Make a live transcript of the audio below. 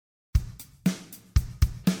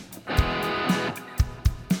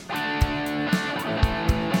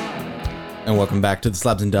And welcome back to the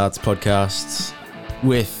Slabs and Darts podcast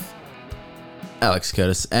with Alex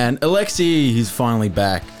Curtis and Alexi. He's finally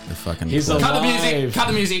back. He's alive. Cut the music. Cut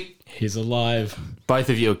the music. He's alive. Both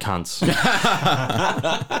of you are cunts.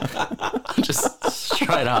 Just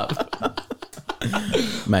straight up.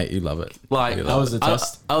 Mate, you love it. Like That was the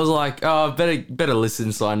test. I was like, oh, better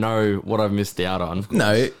listen so I know what I've missed out on.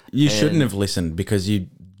 No, you shouldn't have listened because you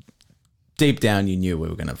deep down you knew we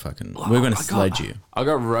were gonna sledge you. I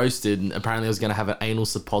got roasted, and apparently I was going to have an anal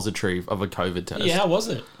suppository of a COVID test. Yeah, how was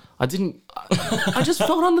it? I didn't. I just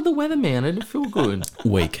felt under the weather, man. I didn't feel good.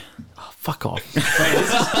 Weak. Oh, fuck off.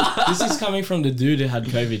 This is coming from the dude who had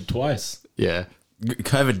COVID twice. Yeah.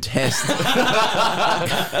 COVID test.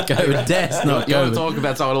 COVID test, not You want COVID. to talk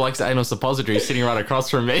about someone who likes anal suppository sitting right across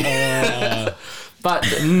from me? But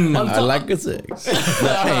I like a six.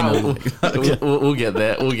 we'll get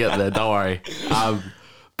there. We'll get there. Don't worry.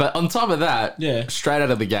 But on top of that, Yeah. straight out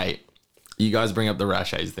of the gate, you guys bring up the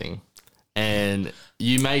Rashes thing, and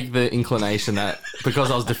you make the inclination that because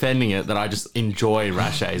I was defending it, that I just enjoy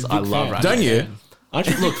Rashes. I love fan. Rashes. Don't you? Aren't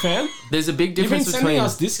you a big fan? There's a big You've been difference sending between.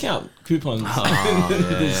 us discount coupons.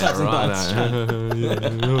 Yeah, Slabs and Darts chat.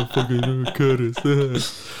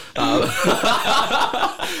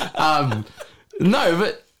 No,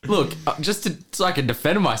 but look, just so I can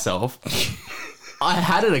defend myself, I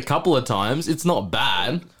had it a couple of times. It's not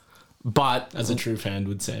bad, but As a true fan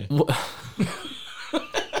would say.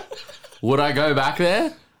 would I go back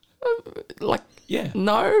there? Like, Yeah.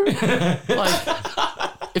 no. Like,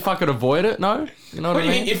 if I could avoid it, no. You know what What I do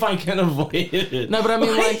you mean? mean if I can avoid it? No, but I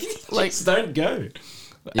mean, like, Just don't go.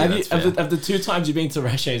 Yeah, have, that's fair. have the two times you've been to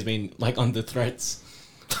Rashes been like under threats?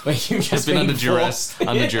 Where you've just It's been under forced- duress.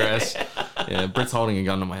 Under duress. Yeah, Britt's holding a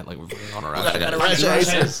gun to my head like we're on a rash.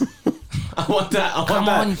 Rashes. I want that. I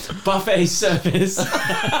want that buffet service.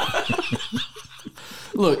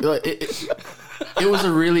 Look, it was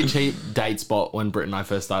a really cheap date spot when Britt and I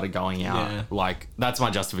first started going out. Yeah. Like, that's my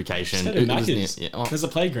justification. Instead of It was near- Macca's, yeah, oh, there's a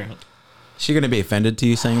playground. She gonna be offended to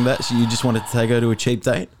you saying that? So you just wanted to take her to a cheap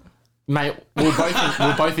date? mate, we're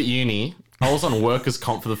both at uni. I was on workers'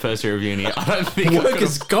 comp for the first year of uni. I don't think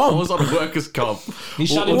Workers' comp? I was on workers' comp. He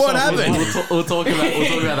shut We'll- himself what happened? We'll talk about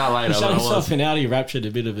that later. He shut but himself in out. He ruptured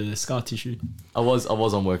a bit of a scar tissue. I was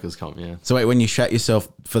on workers' comp. Yeah. So wait, when you shat yourself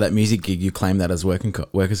for that music gig, you claim that as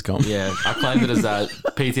workers' comp? Yeah, I claimed it as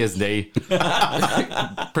PTSD.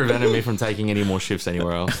 Prevented me from taking any more shifts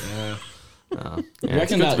anywhere else. Yeah. Yeah, You it's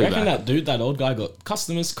reckon good to be back. that dude, that old guy, got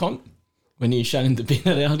customers comp when he shut in the bin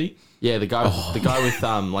at Audi? Yeah, the guy with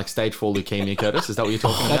like stage 4 leukemia, Curtis. Is that what you're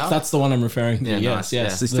talking about? That's the one I'm referring to. Yeah, yes, nice,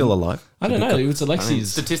 yes. Is he still alive? I don't know. It was I mean,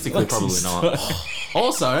 Alexi's. statistically, probably Alexis. not.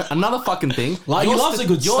 Also, another fucking thing. Like, he your loves a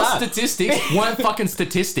good Your stat. statistics weren't fucking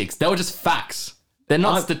statistics. They were just facts. They're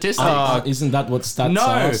not statistics. Isn't that what stats no,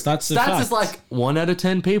 are? Stats are facts. is like 1 out of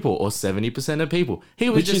 10 people or 70% of people. He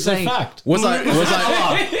was Which just is saying, a fact. Was I?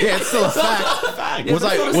 Yeah, it's still a fact.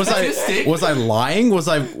 Was I lying? Was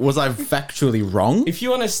I factually wrong? If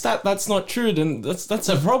you want a stat that's not true, then that's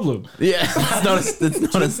a problem. Yeah, it's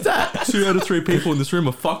not a stat. 2 out of 3 people in this room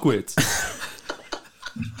are fuckwits.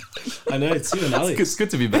 I know, it's you and Alex. It's good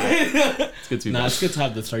to be back. It's good to be Nah, back. it's good to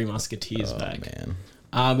have the Three Musketeers back. Man.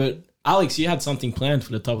 But Alex, you had something planned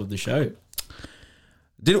for the top of the show.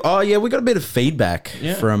 We got a bit of feedback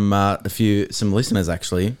Yeah. from some listeners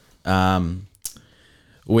actually.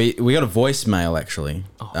 We got a voicemail actually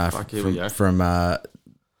fuck, here we go. from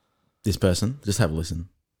this person. Just have a listen.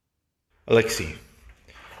 Alexi,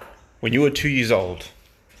 when you were 2 years old,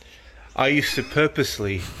 I used to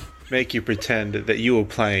purposely make you pretend that you were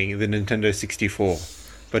playing the Nintendo 64,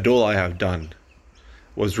 but all I have done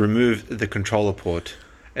was remove the controller port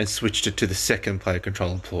and switched it to the second player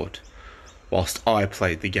controller port whilst I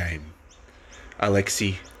played the game.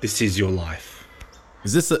 Alexi, this is your life.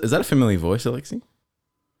 Is that a familiar voice, Alexi?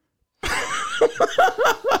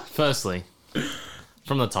 Firstly,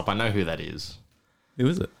 from the top, I know who that is. Who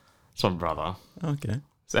is it? It's my brother. Okay.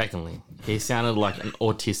 Secondly, he sounded like an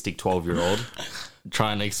autistic 12-year-old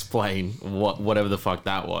trying to explain whatever the fuck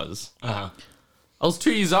that was. Uh-huh. I was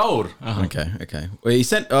 2 years old. Okay. Well, he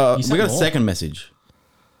sent. sent We got a more. second message.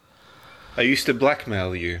 I used to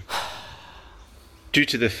blackmail you due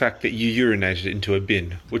to the fact that you urinated into a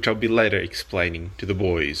bin, which I'll be later explaining to the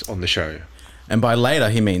boys on the show. And by later,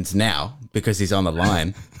 he means now, because he's on the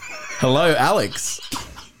line. Hello, Alex.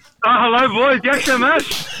 Hello, boys. Yes, so much.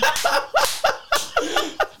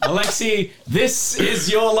 Alexi, this is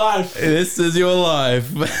your life. This is your life.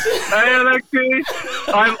 Hey, Alexi.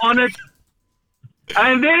 I'm honored.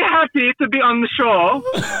 I'm very happy to be on the show.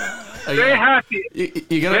 Very happy. You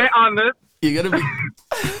Very honored. gotta be.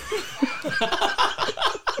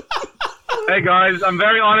 Hey guys, I'm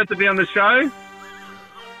very honoured to be on the show.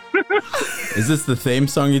 Is this the theme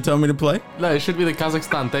song you told me to play? No, it should be the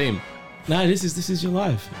Kazakhstan theme. No, this is your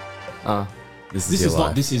life. This This your is life.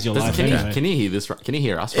 not. This is your life. Can Anyway. you hear this? Can you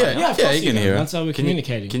hear us? Yeah, Right now? Yeah, of Yeah, course you can hear it. That's how we're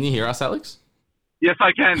communicating. Can you hear us, Alex? Yes,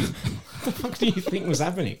 I can. What the fuck do you think was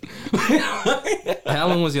happening? How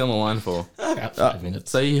long was he on the line for? About 5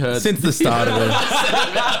 minutes. So you heard. Since the start of it.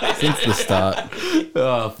 Since the start.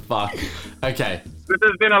 Oh fuck. Okay. This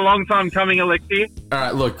has been a long time coming, Alexi. All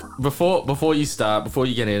right. Look, before you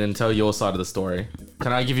get in and tell your side of the story,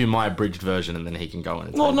 can I give you my abridged version and then he can go in?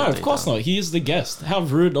 And No, tell no, the of course detail? not. He is the guest. How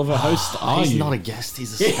rude of a host are He's you? not a guest.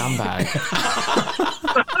 He's a scumbag.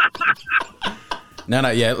 No,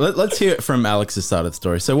 yeah. Let's hear it from Alex's side of the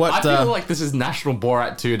story. So what? I feel like this is National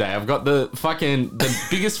Borat 2 Day. I've got the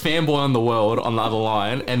biggest fanboy in the world on the other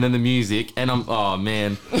line, and then the music, and oh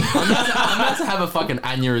man, I'm about to have a fucking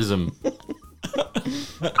aneurysm.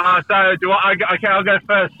 So okay, I'll go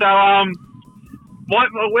first. So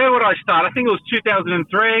where would I start? I think it was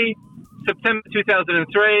 2003, September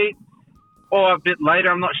 2003, or a bit later.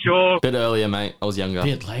 I'm not sure. Bit earlier, mate. I was younger. A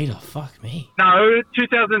bit later. Fuck me. No,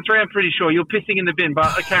 2003. I'm pretty sure. You're pissing in the bin,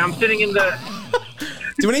 but okay, I'm sitting in the.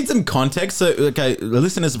 Do we need some context? So, okay, the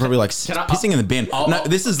listeners are probably like pissing in the bin. No,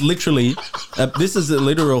 this is literally, this is a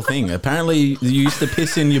literal thing. Apparently, you used to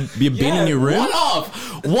piss in your bin in your room.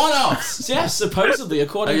 One off. Yeah, supposedly,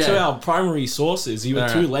 according Okay. to our primary sources, you were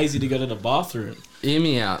too lazy to go to the bathroom. Hear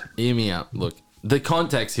me out. Look, the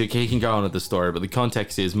context here, he can go on with the story, but the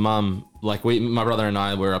context is Mum, like my brother and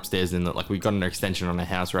I were upstairs in we got an extension on our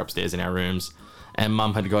house. We're upstairs in our rooms, and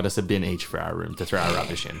Mum had got us a bin each for our room to throw our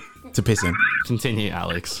rubbish in. To piss in. Continue,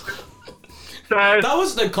 Alex. So That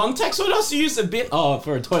was the context. What else you used a bit? Oh,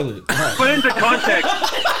 for a toilet. Right. put into context.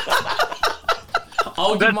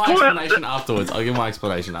 I'll give my toilet-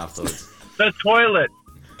 explanation afterwards. The toilet.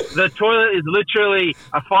 The toilet is literally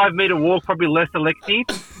a 5 meter walk, probably less, Alexi.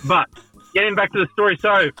 But getting back to the story,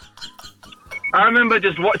 so I remember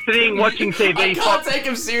just sitting watching TV. I can't take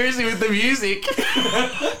him seriously with the music.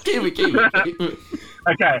 keep it.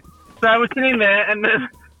 Okay, so I was sitting there, and then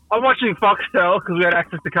I'm watching Foxtel because we had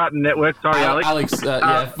access to Cartoon Network. Sorry, Alex.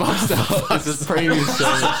 Foxtel. This is premium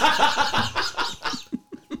service.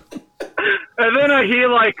 And then I hear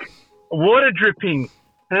water dripping,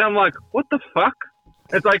 and I'm like, "What the fuck?"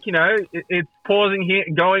 It's it's pausing here,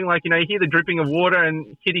 going you hear the dripping of water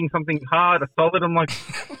and hitting something hard, a solid. I'm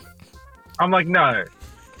like, no,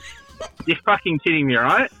 you're fucking kidding me,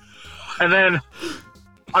 right? And then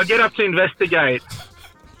I get up to investigate,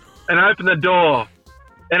 and I open the door,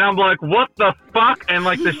 and I'm like, "What the fuck?" And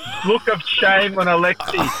this look of shame on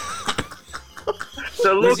Alexi.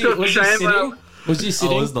 The look of shame on. Was he I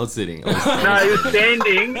sitting? was not sitting. No, he was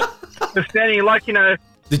standing. He was standing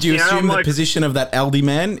Did you Yeah, assume I'm the like- position of that Aldi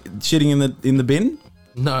man shitting in the bin?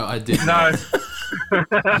 No, I didn't. No.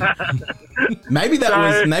 Maybe that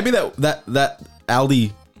was that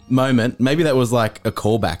Aldi moment. Maybe that was like a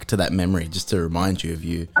callback to that memory, just to remind you of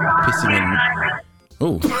you pissing in.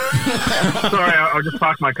 Oh, Sorry, I'll just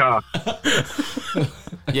park my car.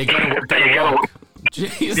 Yeah, go to work.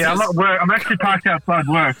 Jesus. Yeah, I'm at work. I'm actually parked outside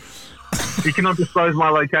work. You cannot disclose my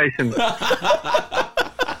location.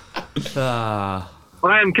 Ah.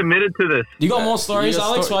 I am committed to this. You got more stories, You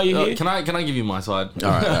got Alex, while you're here? Can I give you my side? all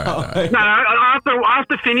right. No, I have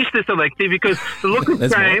to finish this, Alexi, because the look of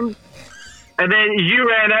There's shame. And then you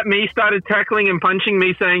ran at me, started tackling and punching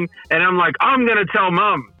me, saying, and I'm like, I'm going to tell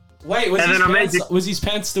Mum. Wait, was And his, then I pants, made was his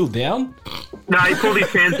pants still down? No, he pulled his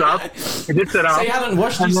pants up. He lifted it up. So he hadn't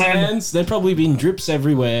washed his And then- hands. There'd probably been drips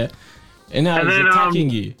everywhere. And now And he's then, attacking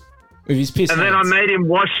you with his piss And then I hands. made him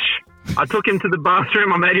wash. I took him to the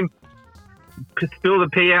bathroom. I made him spill the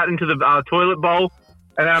pee out into the toilet bowl.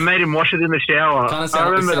 And then I made him wash it in the shower. Kind of I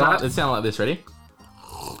sound, remember that. it sounded like this. Ready?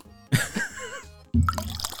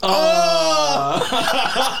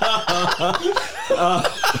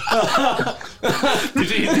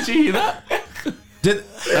 Did you hear that?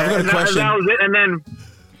 I've got a question. That was it. And then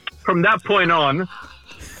from that point on,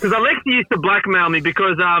 because Alexi used to blackmail me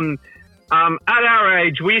because at our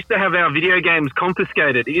age, we used to have our video games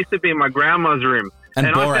confiscated. It used to be in my grandma's room. And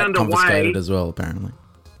I Borat found a confiscated way. as well, apparently.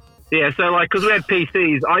 Yeah, so because we had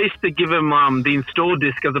PCs, I used to give him the install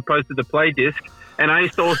disc as opposed to the play disc, and I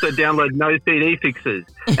used to also download no CD fixes.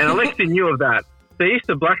 And Alexi knew of that. So he used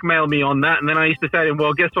to blackmail me on that, and then I used to say to him,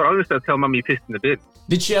 well, guess what? I'm going to tell Mum you pissed in the bin.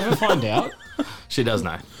 Did she ever find out? She does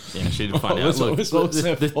know. Yeah, she did find out. What Look, was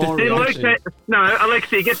her full She reaction? no,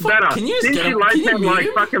 Alexi, it gets better. Can you just Didn't get she him- like can you him mute like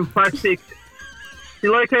him? fucking plastic? She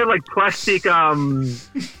liked her like plastic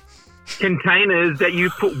containers that you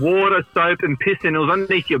put water, soap, and piss in. It was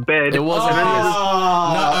underneath your bed. It wasn't. And then No,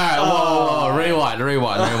 all right, whoa,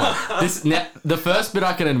 rewind. The first bit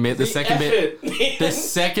I can admit. The second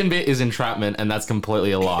bit is entrapment, and that's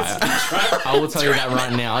completely a lie. I will tell you that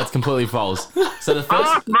right now. It's completely false. So the first.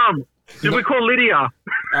 Ask Mum. Should we call Lydia?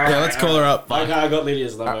 Yeah, let's call her up. Okay, I got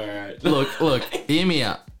Lydia's number. Alright. Look, hear me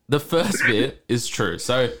out. The first bit is true.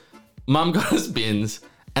 So, Mum got us bins,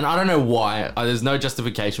 and I don't know why. There's no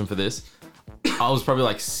justification for this. I was probably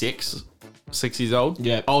like 6 years old.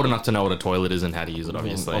 Yeah. Old enough to know what a toilet is and how to use it,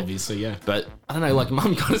 obviously. Obviously, yeah. But I don't know, like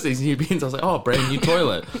Mum got us these new bins. I was like, oh, brand new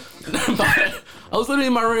toilet. But I was literally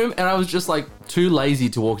in my room, and I was just like too lazy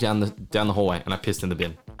to walk down the hallway, and I pissed in the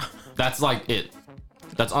bin. That's like it.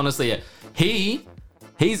 That's honestly it.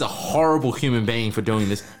 He's a horrible human being for doing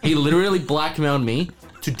this. He literally blackmailed me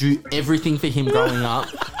to do everything for him growing up,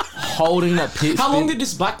 holding that piss. How long did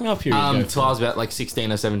this blackmail period go Till I was about like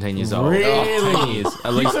 16 or 17 years old. Really? 10 years.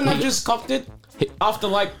 At You least. couldn't have just copped it after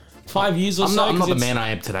like 5 years or so? I'm not the 'Cause man I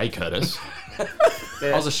am today, Curtis.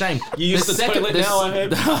 I was ashamed. You use the toilet now, I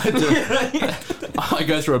heard. I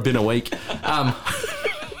go through a bin a week.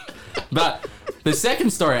 But the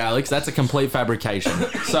second story, Alex, that's a complete fabrication.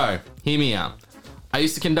 So, hear me out. I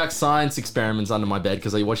used to conduct science experiments under my bed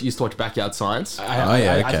because I used to watch Backyard Science.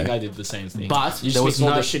 I think I did the same thing. But you just there was mixed all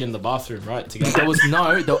no- the shit in the bathroom, right? Together. There was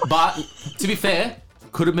but to be fair,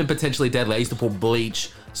 could have been potentially deadly. I used to pour bleach,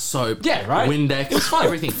 soap, Yeah, right. Windex, It's fine.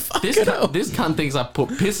 everything. This cunt thinks I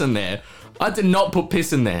put piss in there. I did not put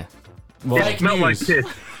piss in there. Fake It smelled like news. piss.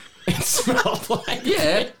 It smelled like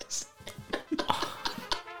Yeah.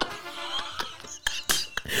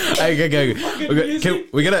 Okay.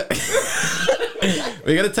 We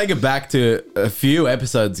gotta take it back to a few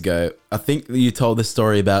episodes ago. I think you told the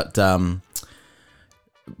story about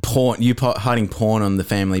porn. You hiding porn on the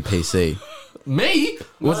family PC. Me?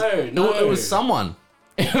 No. It was someone.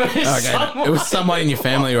 Okay, it was someone in your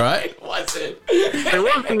family, right? What's it? It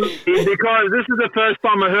wasn't because this is the first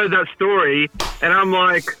time I heard that story, and I'm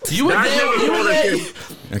like, You were Dad there. never You told were us there. this.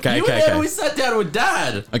 Okay. You were there when we sat down with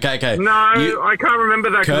Dad. Okay. No, I can't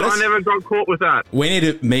remember that because Curtis? I never got caught with that. We need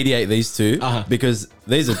to mediate these two because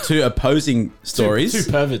these are two opposing stories.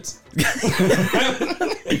 Two perverts.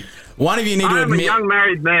 One of you need to I'm a admit. young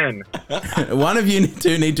married man. One of you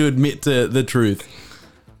two need to admit to the truth.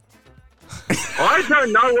 I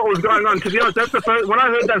don't know what was going on. To be honest, that's the first. When I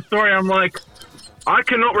heard that story, I'm like, I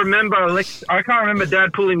cannot remember. I can't remember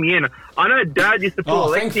Dad pulling me in. I know Dad used to pull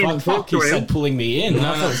Oh, thank Alexi in to talk fuck to you him. said pulling me in.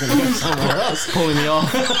 I thought it was going to go somewhere else. Pulling me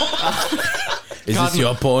off. Is this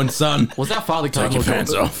your porn, son? Was that Father Cardinal your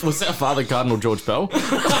pants George? off. Was that Father Cardinal George Bell?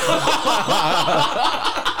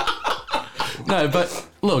 No, but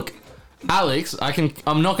look, Alex,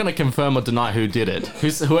 I'm not going to confirm or deny who did it.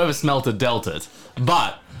 Whoever smelt it dealt it.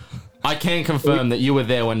 But I can confirm that you were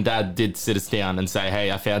there when Dad did sit us down and say,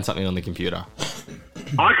 "Hey, I found something on the computer."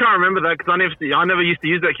 I can't remember that because I never used to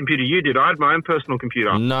use that computer you did. I had my own personal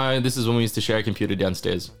computer. No, this is when we used to share a computer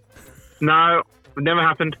downstairs. No, it never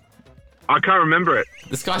happened. I can't remember it.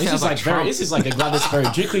 This guy This sounds is like like very, Trump. this is like a Gladys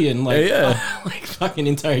Berejiklian like fucking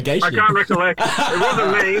interrogation. I can't recollect. It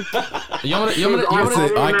wasn't me. You want to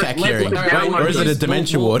It's an ICAC hearing, or is it a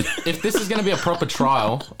dementia ward? If this is going to be a proper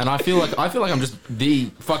trial, and I feel like I'm just the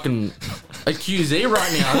fucking accusee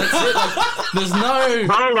right now. That's it. Like, there's no.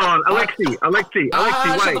 Hold on, Alexi, wait.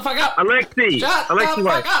 Shut the fuck up. Alexi, Shut the wait.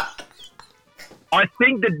 fuck up. I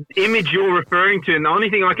think the image you're referring to, and the only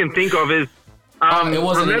thing I can think of is, it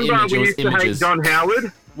wasn't an remember image, it we was used to hate images. John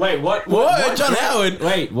Howard? Wait, what? What? John Howard?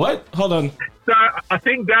 Wait, what? Hold on. So I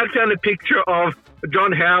think Dad found a picture of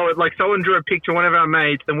John Howard, like someone drew a picture of one of our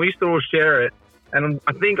mates, and we used to all share it. And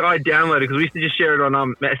I think I downloaded because we used to just share it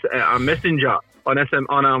on Messenger on SM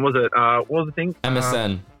on what was the thing?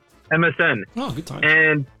 MSN. MSN. Oh, good time.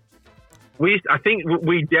 And I think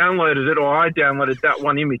we downloaded it, or I downloaded that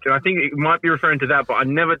one image, and I think it might be referring to that, but I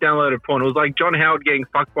never downloaded porn. It was like John Howard getting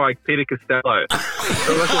fucked by Peter Costello.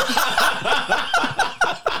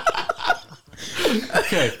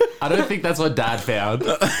 Okay, I don't think that's what Dad found.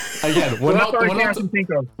 Again, we're That's what I not can think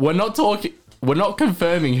of. we're not talking. We're not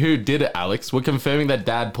confirming who did it, Alex. We're confirming that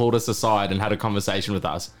Dad pulled us aside and had a conversation with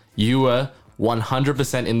us. You were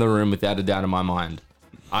 100% in the room without a doubt in my mind.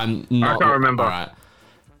 I'm not. I can't remember. All right.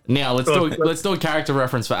 Now let's do a character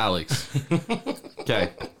reference for Alex.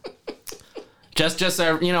 Okay. Just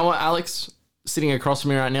so you know what, Alex, sitting across from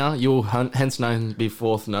me right now, you'll hence be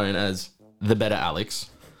forth known as the better Alex,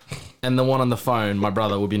 and the one on the phone, my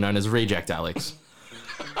brother, will be known as Reject Alex.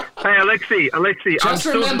 Hey, Alexi,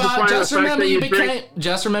 Just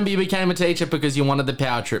remember you became a teacher because you wanted the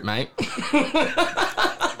power trip, mate.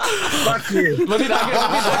 Fuck you. What did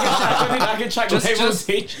I get check?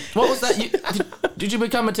 What was that? Did you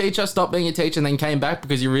become a teacher, stop being a teacher, and then came back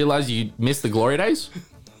because you realised you missed the glory days?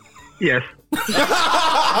 Yes.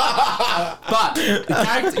 But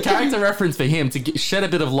character reference for him to shed a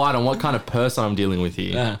bit of light on what kind of person I'm dealing with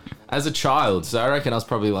here. Yeah. As a child, so I reckon I was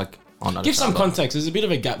probably like... Give some context. There's a bit of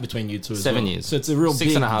a gap between you two as 7 well. years. So it's a real 6.5,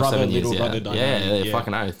 big 7 years, little brother dynamic. Yeah,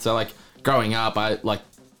 fucking oath. So like growing up, I like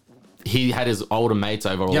he had his older mates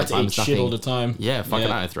over all You the have to time. eat shit all the time. Yeah, fucking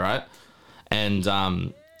oath, right? And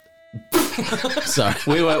Sorry.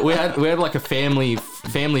 we had like a family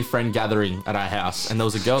friend gathering at our house, and there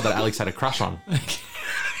was a girl that Alex had a crush on.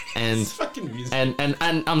 And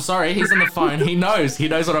I'm sorry, he's on the phone. He knows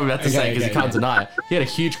what I'm about to say because he can't deny it. He had a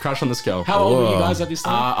huge crush on this girl. How old were you guys at this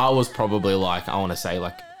time? I was probably like, I want to say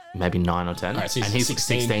like maybe 9 or 10. All right, so and he's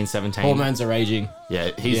 16, 17. Hormones are raging.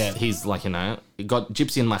 Yeah, he's like, he got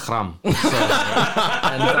gypsy in mahram.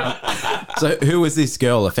 So who was this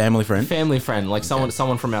girl? A family friend? Family friend, like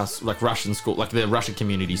someone from our like Russian school, like the Russian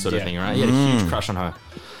community sort of thing, right? He had a huge crush on her.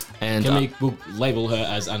 And We'll label her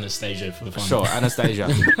as Anastasia for fun. Sure, Anastasia.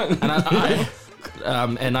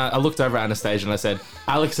 And I looked over at Anastasia and I said,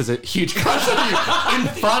 Alex has a huge crush on you in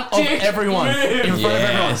front of everyone. In front of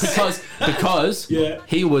everyone. Because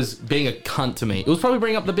he was being a cunt to me. It was probably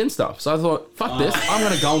bringing up the bin stuff. So I thought, fuck this, I'm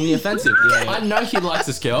going to go on the offensive. I know he likes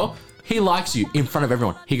this girl. He likes you in front of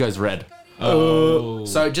everyone. He goes red. Oh.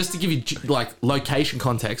 So just to give you like location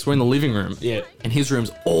context, we're in the living room. Yeah. And his room's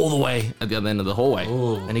all the way at the other end of the hallway.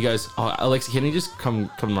 Ooh. And he goes, "Oh, Alexa, can you just come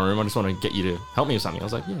to my room? I just want to get you to help me with something." I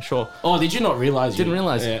was like, "Yeah, sure." Oh, did you not realize? Didn't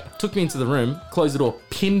realize. Yeah. Took me into the room, closed the door,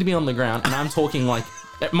 pinned me on the ground, and I'm talking like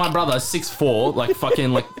my brother, 6'4", like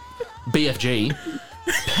fucking like BFG,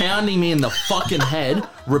 pounding me in the fucking head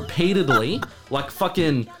repeatedly, like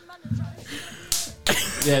fucking.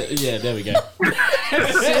 Yeah, there we go.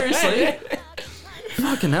 Seriously?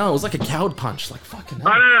 Fucking hell, it was like a coward punch. Like, fucking hell.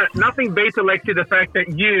 I don't know. Nothing beats, Alexi, the fact that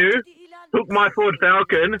you took my Ford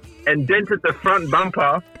Falcon and dented the front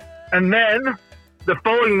bumper, and then the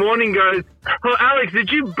following morning goes, "Oh, Alex,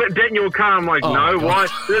 did you dent your car?" I'm like, "No, why?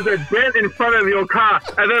 There's a dent in front of your car."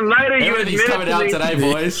 And then later you Everything's admitted coming out to me, today,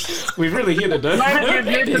 boys. We've really hit it, don't we? Later you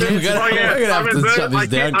admitted to me, We're gonna have to shut this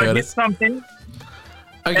down, I Curtis. missed something.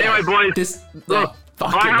 Okay, Anyway, boys, look,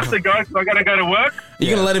 fucking I have to go, so I gotta go to work.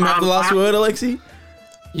 You gonna let him have the last word, Alexi?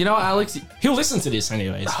 You know what, Alex? He'll listen to this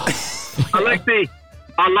anyways. Alexi,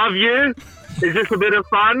 I love you. It's just a bit of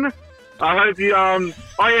fun. I hope you, oh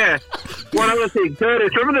yeah, one other thing.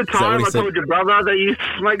 Curtis, remember the time what he I said? told your brother that you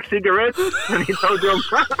smoke cigarettes? And he told you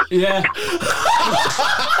Yeah.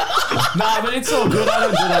 Nah, but it's all good. I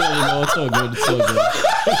don't do that anymore. It's all good. It's all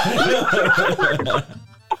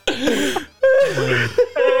good.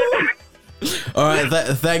 All right,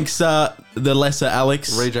 thanks, the lesser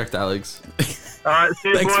Alex. Reject Alex. Alright, see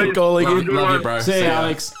you, Thanks boys. for calling Have a in. good Love one. you, bro. See ya, ya.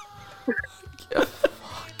 Alex.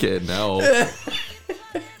 Fucking hell.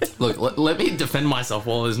 Look, let me defend myself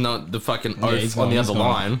while there's not the fucking he's oath on gone, the he's other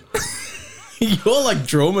gone. line. You're like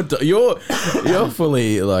traumatized. You're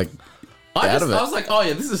fully like I out of it. was like, oh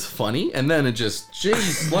yeah, this is funny, and then it just,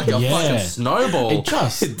 jeez, like a Yeah. fucking snowball. It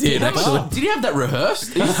just did, did actually. Did you have that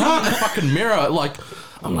rehearsed? You see in the fucking mirror, like,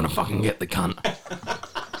 I'm gonna fucking get the cunt.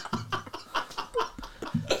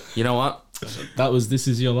 You know what? That was This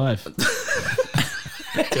Is Your Life. Do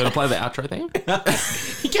you want to play the outro thing?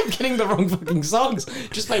 He kept getting the wrong fucking songs.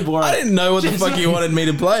 Just play Borat. I didn't know what the fuck you wanted me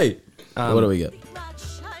to play. What do we get?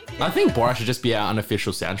 I think Borat should just be our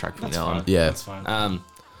unofficial soundtrack from now on. Yeah, That's fine.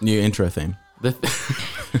 new intro theme.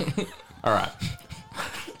 All right.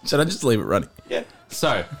 Should I just leave it running?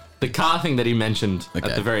 So the car thing that he mentioned Okay.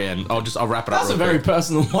 at the very end, I'll wrap it up. That's a real very quick.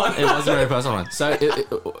 personal one. It was a very personal one. So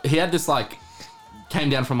he had this like, came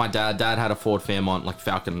down from my dad. Dad had a Ford Fairmont, like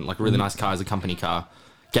Falcon, like a really nice car as a company car.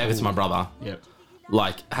 Gave it to my brother. Yep.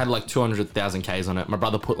 Like had like 200,000 Ks on it. My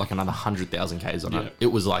brother put like another 100,000 Ks on Yeah. it. It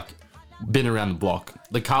was like been around the block.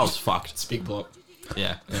 The car was fucked. It's big block.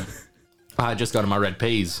 Yeah. I had just got in my red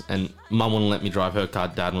peas and mum wouldn't let me drive her car.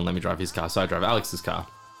 Dad wouldn't let me drive his car. So I drove Alex's car.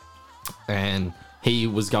 And he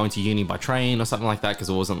was going to uni by train or something like that because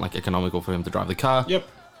it wasn't like economical for him to drive the car. Yep.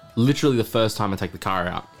 Literally the first time I take the car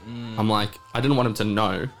out, I'm like, I didn't want him to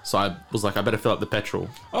know. So I was like, I better fill up the petrol.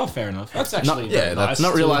 Oh, fair enough. That's actually yeah, that's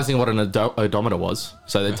Not realizing what an odometer was.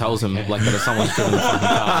 So it tells him like that if someone's driven the fucking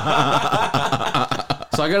car.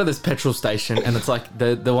 So I go to this petrol station and it's like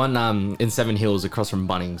the one in Seven Hills across from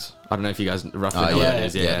Bunnings. I don't know if you guys roughly know what yeah, it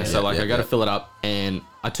is. yeah, So like I go to fill it up and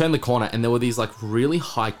I turn the corner and there were these like really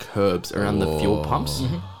high curbs around the fuel pumps.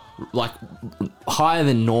 Like higher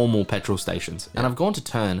than normal petrol stations. And I've gone to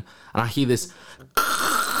turn and I hear this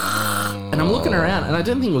And I'm looking around, and I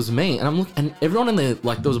didn't think it was me. And everyone in there,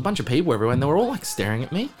 like, there was a bunch of people everywhere, and they were all like staring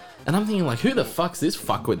at me. And I'm thinking, like, who the fuck's this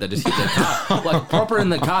fuckwit that just hit their car? Like, proper in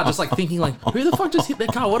the car, just like thinking, like, who the fuck just hit their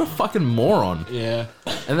car? What a fucking moron. Yeah.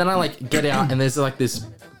 And then I like get out, and there's like this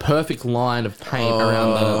perfect line of paint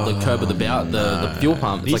around the curb of the fuel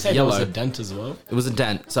pump. It's You like said yellow. there was a dent as well. It was a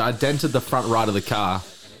dent. So I dented the front right of the car.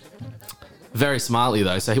 Very smartly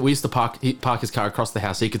though. So we used to park his car across the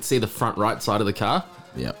house so you could see the front right side of the car.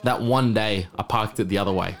 Yeah. That one day I parked it the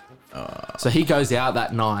other way. So he goes out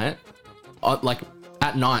that night, like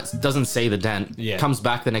at night, doesn't see the dent. Yeah. Comes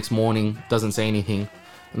back the next morning, doesn't see anything.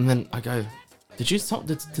 And then I go, did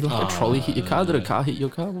like a trolley hit your car? Did a car hit your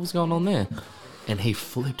car? What was going on there? And he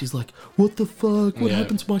flipped. He's like, what the fuck? What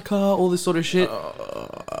happened to my car? All this sort of shit.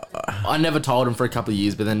 I never told him for a couple of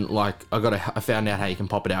years, but then like I found out how you can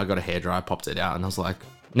pop it out. I got a hairdryer, popped it out, and I was like,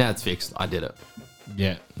 now it's fixed. I did it.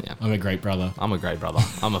 Yeah. Yeah. I'm a great brother. I'm a great brother.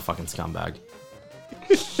 I'm a fucking scumbag.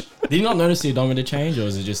 Did you not notice the odometer change, or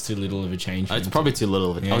was it just too little of a change? It's probably too little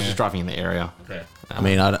of it. I was Yeah. just driving in the area. Okay. I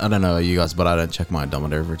mean, I don't know you guys, but I don't check my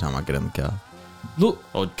odometer every time I get in the car. Look.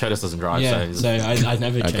 Or Curtis doesn't drive, Yeah. So I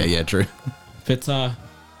never checked. Okay, yeah, true. But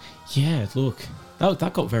yeah. Look.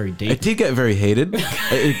 That got very deep. It did get very heated.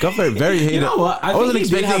 It got very heated. You know what? I wasn't think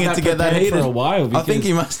he did expecting have it to that get that prepared heated for a while. I think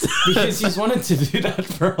he must. Because he's wanted to do that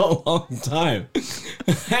for a long time.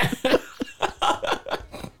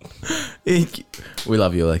 We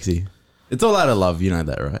love you, Alexi. It's all out of love, you know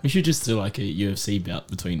that, right? We should just do like a UFC bout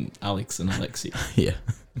between Alex and Alexi. Yeah.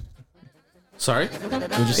 Sorry? We'll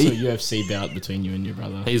just do a UFC bout between you and your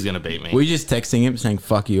brother. He's going to beat me. Were you just texting him saying,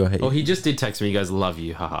 fuck you, I hate you? Well, he just did text me. He goes, love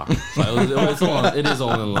you, haha. So it is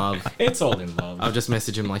all in love. It's all in love. I've just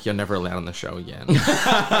messaged him like, you're never allowed on the show again.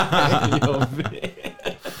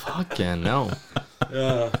 Fucking no.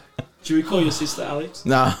 Should we call your sister Alex?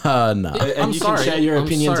 No. And I'm you sorry. can share your I'm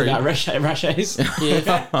opinions sorry. about Rashays.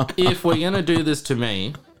 If we're going to do this to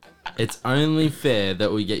me, it's only fair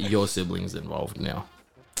that we get your siblings involved now.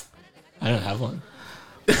 I don't have one.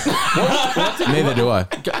 Neither do I.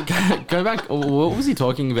 Go back. What was he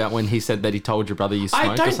talking about when he said that he told your brother you I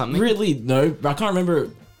smoked or don't something? really know. I can't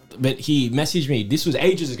remember. But he messaged me. This was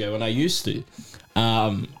ages ago when I used to.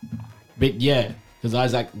 But yeah, because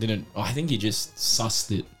Isaac didn't. Oh, I think he just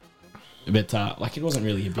sussed it. But like, it wasn't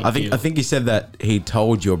really a big deal. I think he said that he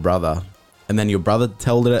told your brother, and then your brother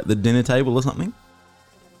told it at the dinner table or something,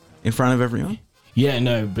 in front of everyone. Yeah,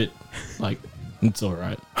 no, but like, it's all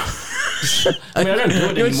right. I mean, I don't do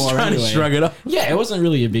it You're anymore just trying anyway. to shrug it off. Yeah, it wasn't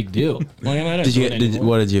really a big deal. Like, I don't do it anymore.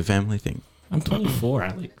 What did your family think? I'm 24,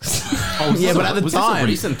 Alex. Yeah, but at the was this a time,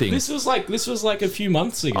 recent thing? This was like a few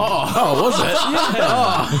months ago. oh, was it?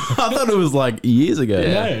 Oh, I thought it was like years ago.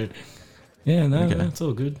 No. Yeah, no, it's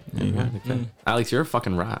all good. There you go. Alex, you're a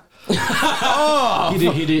fucking rat. He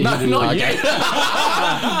did. Not like yet.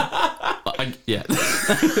 Yeah.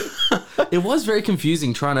 It was very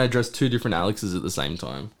confusing trying to address two different Alexes at the same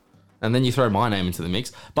time. And then you throw my name into the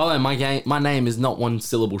mix. By the way, my name is not one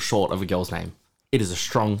syllable short of a girl's name. It is a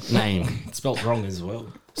strong name. It's spelled wrong as well.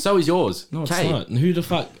 So is yours. No, it's Kay. not. And who the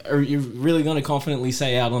fuck are you really going to confidently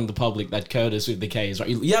say out on the public that Curtis with the K is right?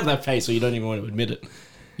 You have that face, so you don't even want to admit it.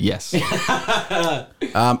 Yes.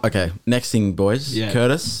 Okay, next thing, boys. Yeah.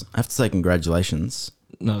 Curtis, I have to say congratulations.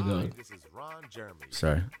 No, God.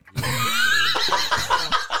 Sorry.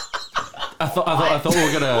 I thought we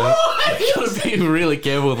were gonna be really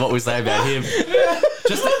careful with what we say about him.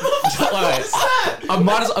 Just like, I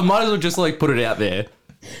might as well just like put it out there.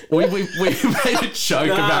 We made a joke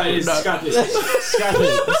about it. No. Scrap it.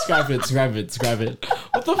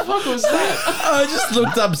 What the fuck was that? I just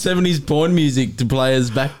looked up 70s porn music to play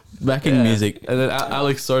as backing music. And then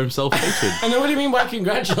Alex saw himself featured. And then what do you mean by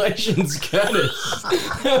congratulations, Curtis?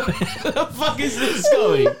 Where the fuck is this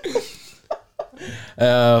going?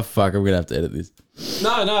 Fuck, I'm gonna have to edit this.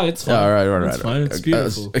 No, it's fine. All right. It's fine. It's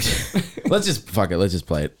beautiful. Let's just fuck it. Let's just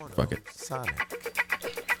play it. Fuck it.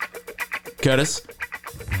 Curtis,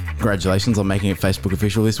 congratulations on making it Facebook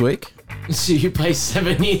official this week. So you play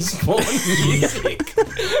 70s porn music?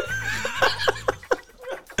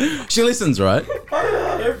 She listens, right?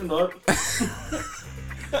 If not.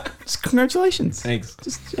 Just congratulations. Thanks.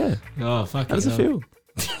 Just yeah. Oh, fuck. How does it feel?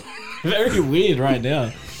 Very weird right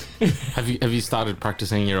now. Have you started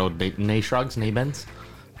practicing your old knee shrugs, knee bends?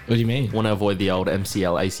 What do you mean? Want to avoid the old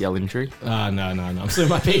MCL, ACL injury? No. I'm still in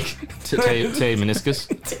my peak. Tear meniscus?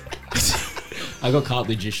 I got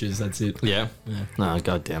cartilage issues, that's it. Yeah. No,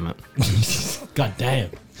 god damn it. God damn.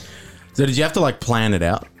 So did you have to like plan it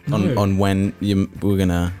out on when you were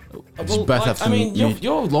gonna Well, both have some?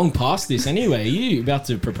 you're long past this anyway. Are you about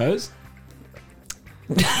to propose?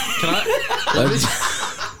 Can I?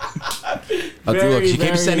 Very, she keeps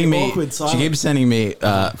very sending me. awkward She silence. keeps sending me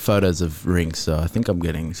photos of rings. So I think I'm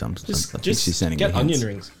getting some. I think she's sending get me onion hints.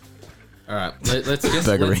 rings. All right, let's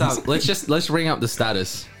Burger let's ring up the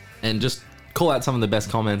status and just call out some of the best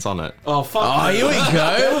comments on it. Oh fuck! Oh, here we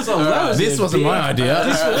go. This wasn't my idea.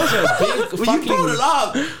 This was a big fucking. You brought it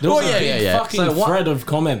up. There was Oh, a big fucking So what- thread of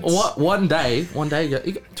comments. One day,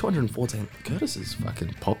 you got 214. Curtis is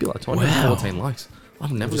fucking popular. 214 likes.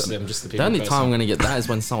 I've never. I'm just the The people only person. time I'm gonna get that is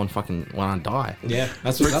when when I die. Yeah,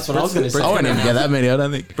 that's what I was going to say. I won't even get that many. I don't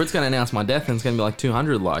think. Britt's gonna announce my death and it's gonna be like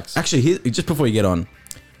 200 likes. Actually, here, just before you get on,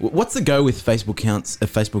 what's the go with Facebook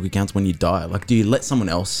accounts when you die? Like, do you let someone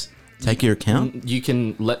else take your account? You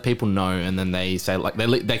can let people know, and then they say like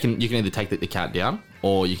they can. You can either take the account down,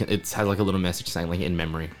 or you can. It has like a little message saying like in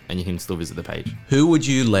memory, and you can still visit the page. Who would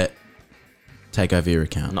you let take over your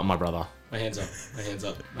account? Not my brother. My hands up. My hands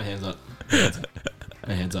up. My hands up.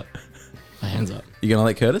 My hands up. My hands up. You gonna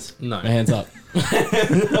let Curtis? No. My hands up.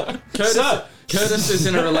 Curtis is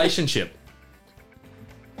in a relationship.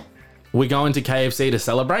 We're going to KFC to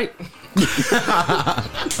celebrate.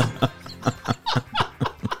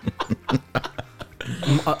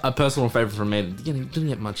 A personal favorite from me. Didn't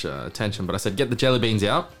get much attention, but I said, get the jelly beans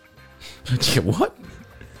out. What?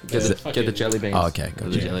 Get the jelly beans. Oh, okay, Get gotcha.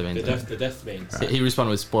 the jelly beans. The death beans. He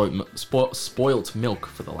responded with spoilt milk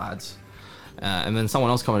for the lads. And then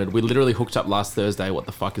someone else commented, we literally hooked up last Thursday. What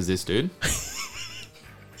the fuck is this, dude?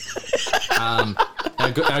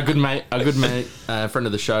 Our good mate, friend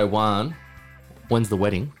of the show, Juan, when's the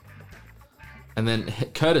wedding? And then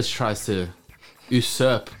Curtis tries to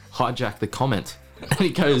hijack the comment. And he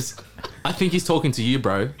goes, I think he's talking to you,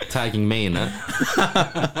 bro, tagging me in it.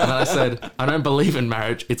 And then I said, I don't believe in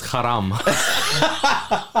marriage, it's haram.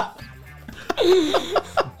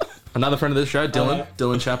 Another friend of the show, Dylan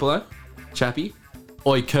Chapelo. Chappie.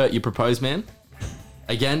 Oi, Kurt, you proposed, man.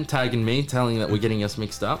 Again, tagging me, telling that we're getting us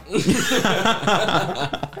mixed up. And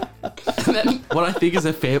then what I think is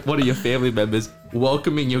one of your family members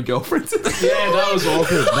welcoming your girlfriend to the Yeah, that was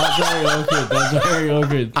awkward. That's very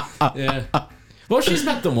awkward. Yeah. Well, she's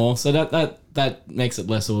met them all, so that makes it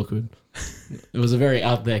less awkward. It was a very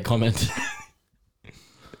out there comment.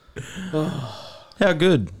 How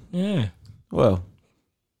good? Yeah. Well,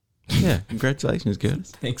 yeah. Congratulations,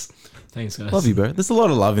 Curtis. Thanks, guys. Love you, bro. There's a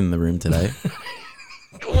lot of love in the room today.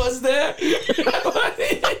 Was there?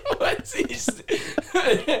 What's this?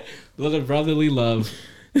 A lot of brotherly love.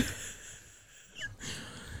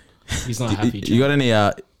 He's not happy. You got any?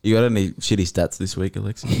 You got any shitty stats this week,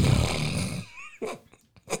 Alexa?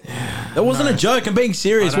 That wasn't a joke. I'm being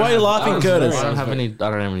serious. Why are you laughing, Curtis? I don't have any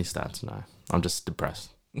stats, no. I'm just depressed.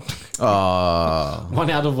 Oh, 1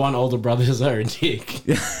 out of 1 older brothers are a dick.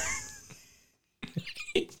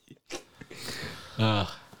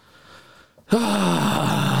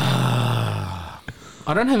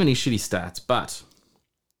 I don't have any shitty stats, but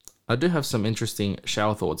I do have some interesting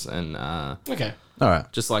shower thoughts and Okay. all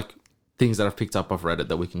right. just like things that I've picked up off Reddit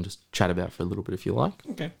that we can just chat about for a little bit if you like.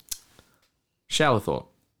 Okay. Shower thought.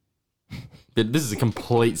 But this is a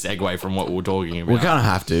complete segue from what we were talking about. We kind of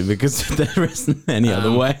have to because there isn't any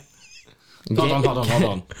other way. Hold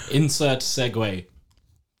on. Insert segue.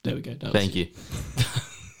 There we go. That was Thank you.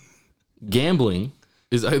 Gambling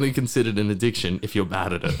is only considered an addiction if you're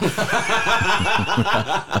bad at it.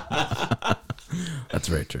 That's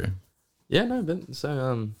very true. Yeah, no, but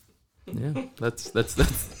so yeah, that's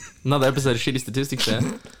another episode of Shitty Statistics there.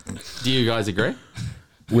 Do you guys agree?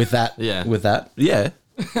 With that, Yeah. With that, yeah.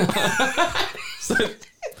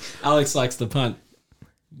 Alex likes the punt.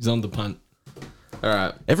 He's on the punt. All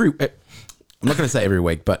right. I'm not going to say every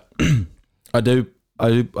week, but I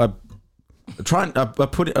try and I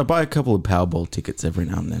buy a couple of Powerball tickets every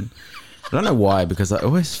now and then. I don't know why, because I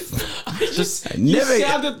always You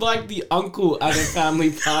sounded like the uncle at a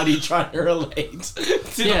family party trying to relate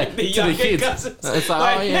to Yeah, like, the to the younger kids. cousins. It's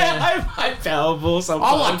like, oh, yeah. I'm Powerball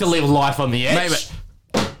sometimes. I like to live life on the edge. Mate,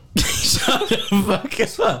 shut the fuck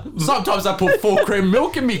up. Sometimes I put full cream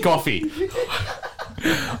milk in me coffee.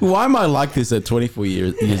 Why am I like this at 24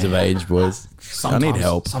 years of age, boys? I need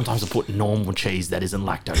help. Sometimes I put normal cheese that isn't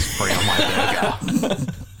lactose free on my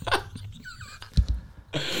burger.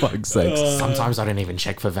 Fuck's sakes. Sometimes I don't even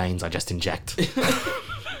check for veins. I just inject.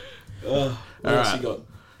 What else you got?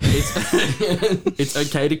 It's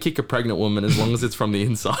okay to kick a pregnant woman as long as it's from the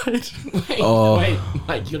inside. Wait,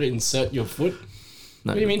 like you gotta insert your foot?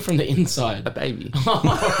 No, What do you mean from the inside? a baby?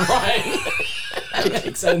 Right. That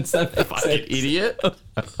makes sense. That makes Fucking sense. idiot.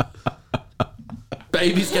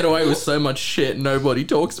 Babies get away with so much shit. Nobody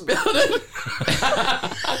talks about it.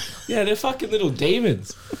 Yeah, they're fucking little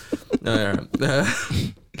demons. All right.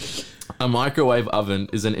 A microwave oven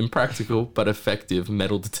is an impractical but effective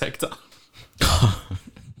metal detector.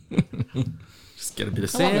 Just get a bit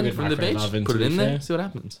of I love a sand good from the microwave beach, oven, put to it be in there, fair. see what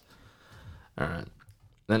happens. All right.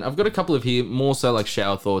 Then I've got a couple of here, more so like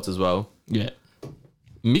shower thoughts as well. Yeah.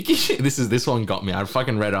 Mickey, this one got me. I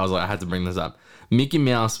fucking read it. I was like, I had to bring this up. Mickey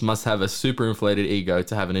Mouse must have a super inflated ego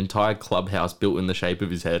to have an entire clubhouse built in the shape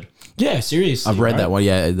of his head. Yeah, seriously. I've read right? that one.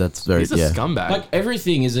 Yeah, that's very. He's a Yeah. scumbag. Like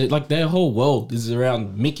everything is like their whole world is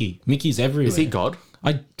around Mickey. Mickey's everywhere. Is he God?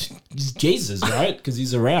 He's Jesus, right? Because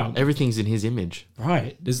he's around. Everything's in his image.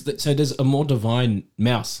 Right. So there's a more divine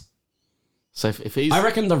mouse. So if he's I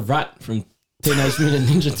reckon the rat from Teenage Mutant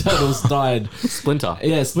Ninja Turtles died. Splinter,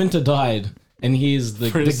 Yeah, Splinter died, and he is the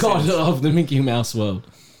god of the Mickey Mouse world.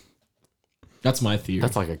 That's my theory.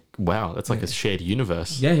 that's like a shared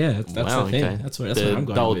universe. yeah. That's Wow, the thing. okay. That's the, where I'm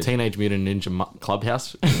going the old with. Teenage Mutant Ninja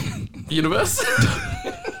Clubhouse universe.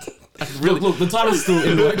 Look, the title's still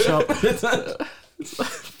in the workshop.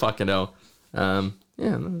 Fucking hell. Yeah,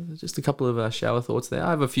 no, just a couple of shower thoughts there.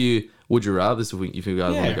 I have a few would you rather if you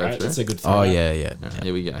guys want to go right, through. that's a good. Oh throw. yeah.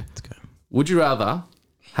 Here we go. Would you rather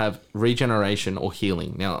have regeneration or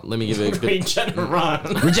healing? Now, let me give you a bit. Regeneron.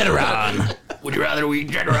 Regeneron. Would you rather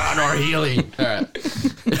regeneration or healing? All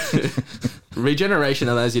right. Regeneration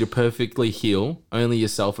allows you to perfectly heal only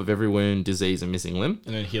yourself of every wound, disease, and missing limb,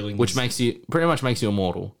 And then healing. which pretty much makes you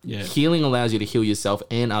immortal. Yeah. Healing allows you to heal yourself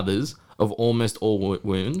and others of almost all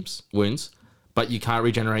wounds, but you can't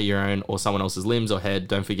regenerate your own or someone else's limbs or head.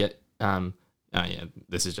 Don't forget.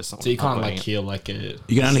 This is just something. So you can't I'm like putting it. heal like a.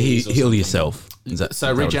 You can only disease or heal something. yourself. Is that- So is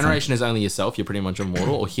that what it's regeneration is only yourself. You're pretty much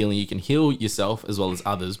immortal. Or healing, you can heal yourself as well as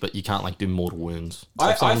others, but you can't like do mortal wounds. So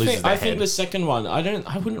if I someone loses think their I think head- the second one.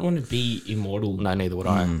 I wouldn't want to be immortal. no, neither would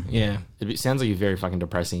I. Yeah, It sounds like a very fucking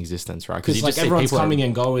depressing existence, right? because you like see everyone's people coming are-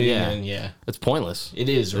 and going, Yeah. and yeah, It's pointless. it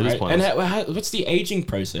is It is right. pointless. And what's the aging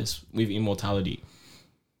process with immortality?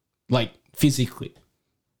 Like physically,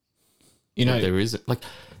 you know, There is like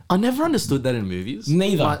I never understood that in movies.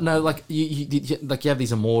 Neither. Like, no, like you like you have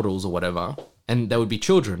these immortals or whatever, and they would be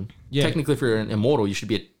children. Yeah. Technically, if you're an immortal, you should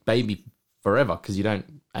be a baby forever because you don't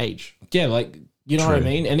age. yeah, like you know what I True.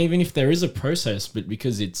 mean. And even if there is a process, but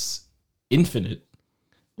because it's infinite,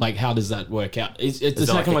 like how does that work out? It's the that like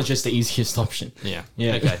second a- one's just the easiest option. Yeah.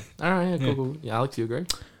 Yeah. Okay. All right. Yeah, cool, cool. Yeah, Alex, you agree?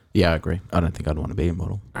 Yeah, I agree. I don't think I'd want to be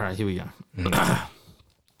immortal. All right, here we go.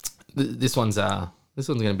 This one's going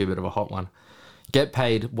to be a bit of a hot one. Get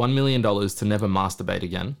paid $1 million to never masturbate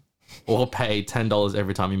again, or pay $10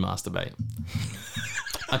 every time you masturbate.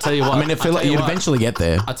 I tell you what. I mean, I feel like you'd eventually get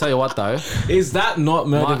there. I tell you what though. Is that not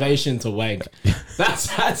motivation to wank?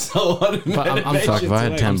 That's a lot of But I'm motivation fuck, to if I had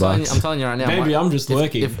wank. 10 bucks. I'm telling you right now. Maybe I'm just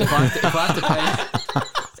working. If I have to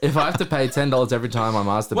pay, if I have to pay $10 every time I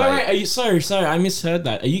masturbate. Wait, are you sorry? I misheard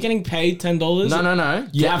that. Are you getting paid $10? No.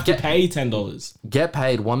 You have to pay $10. Get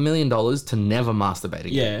paid $1 million to never masturbate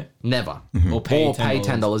again. Yeah. Never. Or pay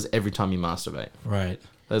 $10 every time you masturbate. Right.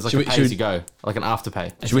 There's like Should a we- pay should as we- you go, like an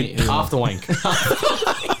afterpay. we- After wank.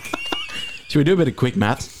 Should we do a bit of quick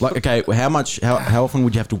maths? Like, okay, how often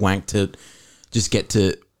would you have to wank to just get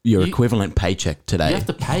to your equivalent paycheck today? You have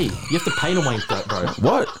to pay. You have to pay to wank that, bro.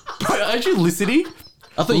 What? Bro, aren't you listening?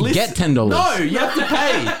 I thought you get $10. No, you have to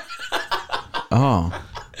pay. Oh.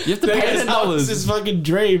 You have to pay It's $10. his fucking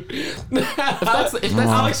dream. If that's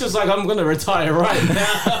Alex was like, I'm going to retire right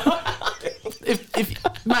now.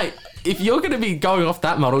 if mate, if you're going to be going off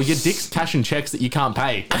that model, your dick's cashing checks that you can't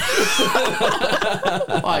pay.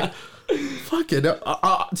 Like, fuck it.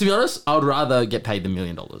 To be honest, I would rather get paid the $1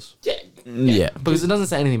 million Yeah. because it doesn't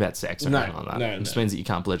say anything about sex or No, anything like that. no, It just no. means that you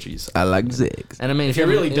can't pleasure yourself. I like zigs. And I mean, If you're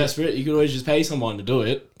really desperate, you could always just pay someone to do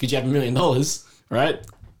it because you have $1 million, right?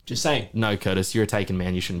 Just saying. No, Curtis, you're a taken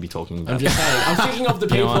man. You shouldn't be talking about I'm just saying. I'm thinking of the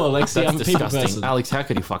You know people, what? Alexi. That's I'm a people disgusting. person. Alex, how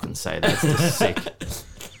could you fucking say that? That's just sick.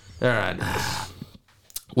 All right.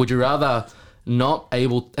 Would you rather not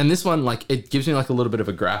able... And this one, like, it gives me, like, a little bit of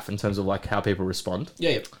a graph in terms of, like, how people respond.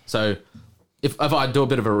 Yeah. So if I do a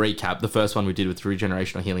bit of a recap, the first one we did with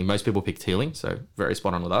regeneration or healing, most people picked healing, so very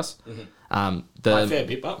spot on with us. By a fair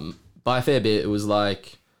bit, but By a fair bit, it was,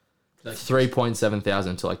 like 3.7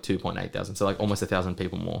 thousand to, like, 2.8 thousand. So, like, almost 1,000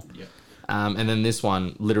 people more. Yeah. And then this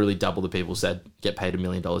one, literally double the people said, get paid $1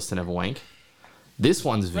 million to never wank. This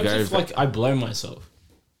one's What very... if, like, I blow myself?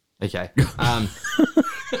 Okay. Are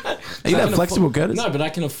you that flexible, Curtis? No, but I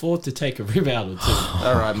can afford to take a rib out or two.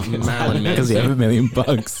 All right, Marilyn Because you Manson. have $1 million.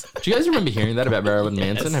 Do you guys remember hearing that about Marilyn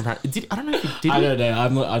Manson? I don't know if you did. I don't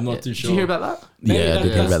know. I'm not too Did sure. you hear about that? Yeah, I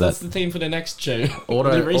did hear about That's that. the theme for the next show.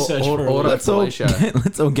 Auto- the research auto- for it. auto- Let's all, Felicia.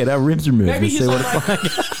 let's all get our ribs removed Maybe and he's see what like,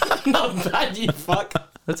 it's like. not bad, you fuck.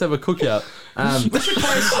 Let's have a cookout.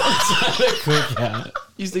 Cookout.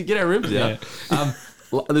 Used to get our ribs out.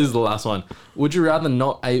 This is the last one. Would you rather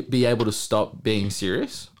not be able to stop being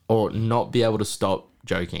serious or not be able to stop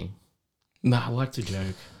joking? Nah, I like to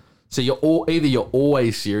joke. So either you're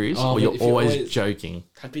always serious or but you're if you're always joking.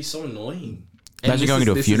 That'd be so annoying. Imagine going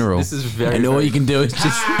to a funeral. This is very. and all you can do is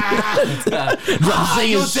just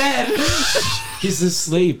You're dead. He's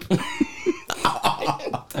asleep.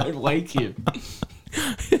 Don't wake him.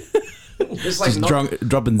 Just like just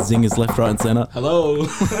dropping zingers left, right, and center. hello.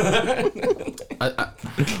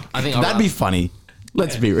 I think That'd be funny.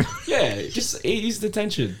 Let's be real. Yeah, just ease the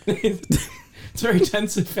tension. It's very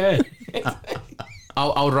tense affair.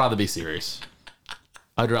 I would rather be serious.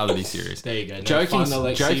 I'd rather be serious. There you go. No, Joking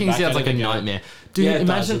sounds like a nightmare. Dude, Yeah, it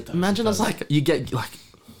imagine does. us like you get like,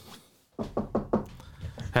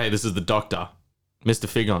 hey, this is the doctor, Mr.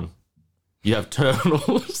 Figon. You have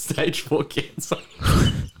terminal stage 4 cancer,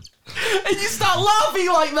 and you start laughing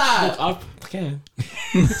like that. Okay.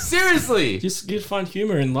 Seriously, Just you find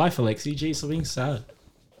humor in life, Alexi. Jeez, stop being sad.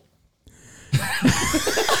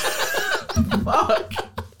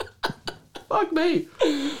 fuck me.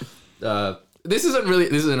 This isn't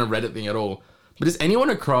a Reddit thing at all. But is anyone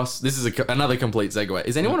across? This is another complete segue.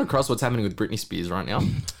 Is anyone across what's happening with Britney Spears right now?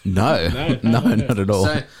 No, not at all.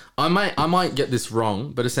 So I might get this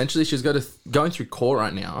wrong, but essentially she's going through court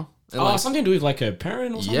right now. And Something to do with like her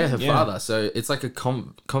parent or something? yeah, her father. So it's like a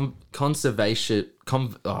conservation.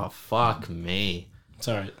 Oh fuck me.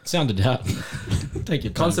 Sorry, sounded out. Take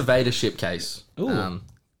your time. Conservatorship case. Ooh.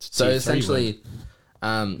 So T3 essentially,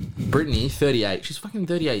 Britney, 38. She's fucking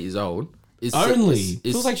 38 years old.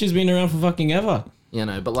 Feels like she's been around for fucking ever. You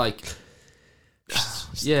know, but like,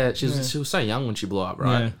 yeah, she was so young when she blew up,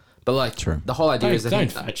 right? Yeah. But like, True. the whole idea is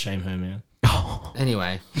Don't fat shame her, man.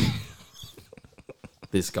 anyway.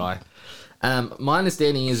 This guy. My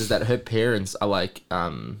understanding is that her parents are like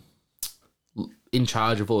in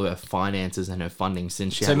charge of all her finances and her funding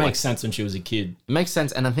since she So had it makes sense when she was a kid. It makes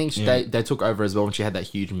sense, and I think they took over as well when she had that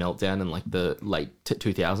huge meltdown in like the late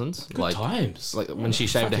 2000s. Good like times. like when she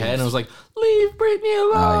shaved her head and was like, "Leave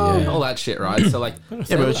Britney alone," yeah. all that shit, right? So like,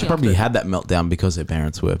 Yeah, but she probably had that meltdown because her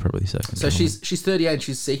parents were probably so. so she's 38 and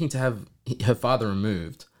she's seeking to have her father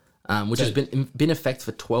removed, which has been in effect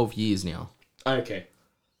for 12 years now. Okay.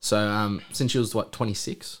 So since she was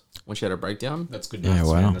 26 when she had her breakdown. That's good maths,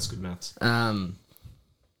 wow. man. That's good maths.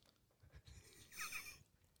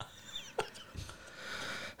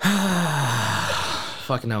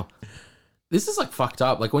 Fucking hell. This is like fucked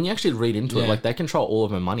up. Like when you actually read into it, Yeah. like they control all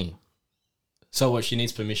of her money. So what, she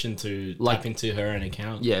needs permission to tap into her own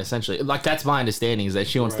account? Yeah, essentially. Like that's my understanding is that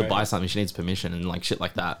she wants to Right. buy something, she needs permission and like shit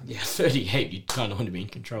like that. Yeah, 38, you kind of want to be in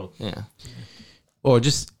control. Yeah. Or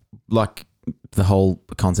just like the whole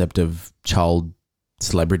concept of child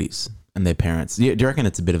celebrities and their parents. Do you reckon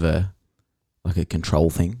it's a bit of a control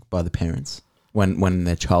thing by the parents when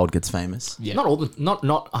their child gets famous? Yeah. Not all the not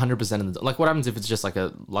 100% of the like what happens if it's just like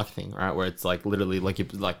a luck thing, right? Where it's like literally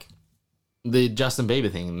like the Justin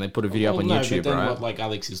Bieber thing and they put a video up on YouTube, but then right? what like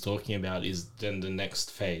Alex is talking about is then the next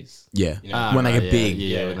phase. Yeah, You know, when they right, get big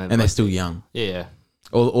yeah. and they're still young. Yeah.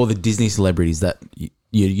 Or the Disney celebrities that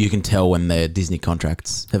you can tell when their Disney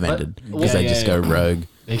contracts have ended because they just go rogue.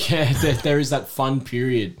 Yeah, there is that fun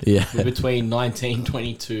period Yeah. between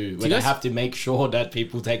 1922 where guys- they have to make sure that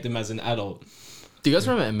people take them as an adult. Do you guys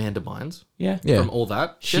remember Amanda Bynes Yeah. Yeah. from all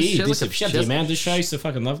that? She has had the Amanda show. I used to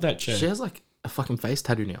fucking love that show. she has like a fucking face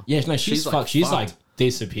tattoo now. Yeah, no, she's like, fucked. She's fucked. like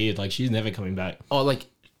disappeared. Like she's never coming back. Oh, like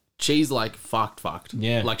she's like fucked.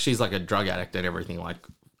 Yeah. Like she's like a drug addict and everything, like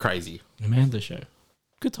crazy. Amanda show.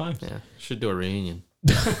 Good times. Yeah. Should do a reunion.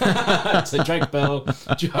 So Drake Bell,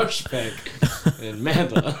 Josh Peck, and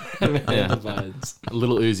Amanda Bynes. A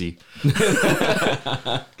little Uzi.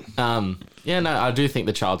 Yeah, no, I do think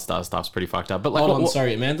the child star stuff's pretty fucked up. But like, Hold on,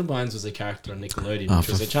 sorry. Amanda Bynes was a character on Nickelodeon, which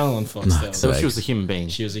was a channel on Foxtel. so she was a human being.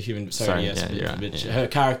 She was a human. Sorry, Sorry, yes, yeah, but, you're right, but yeah. her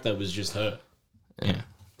character was just her. Yeah.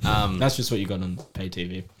 That's just what you got on pay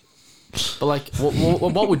TV. But like,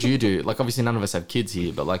 what would you do? Like, obviously, none of us have kids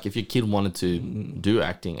here. But like, if your kid wanted to do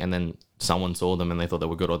acting and then someone saw them and they thought they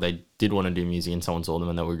were good, or they did want to do music and someone saw them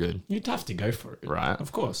and they were good, You'd have to go for it, Right.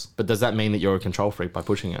 Of course. but does that mean that you're a control freak by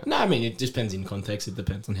pushing it? No, I mean it depends in context. It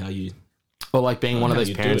depends on how you. Or like being one of how those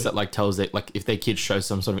you do parents it. that like tells it like if their kid shows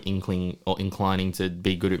some sort of inkling or inclining to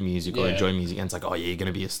be good at music or Yeah. enjoy music, and it's like, oh yeah, you're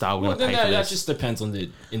gonna be a star. We're Well, gonna pay no, for that this. just depends on the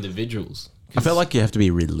individuals. I feel like you have to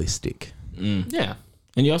be realistic. Yeah.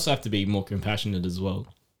 And you also have to be more compassionate as well.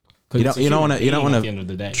 You don't want to. You don't want At the end of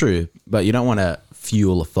the day, to. True, but you don't want to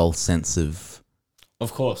fuel a false sense of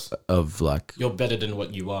of course, like. you're better than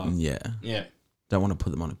what you are. Yeah, Yeah. don't want to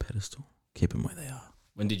put them on a pedestal. Keep them where they are.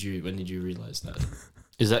 When did you realize that?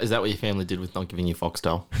 Is that what your family did with not giving you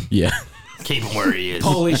Foxtel? Yeah. Keep him where he is.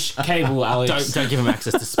 Polish cable, Alex. Don't give him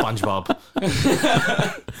access to SpongeBob.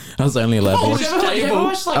 I was only allowed to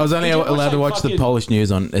watch. I was only Did you ever allowed to watch the fucking- Polish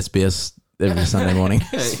news on SBS every Sunday morning.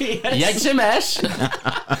 Yes.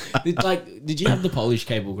 Did you have the Polish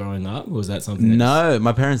cable growing up? Or was that something? No,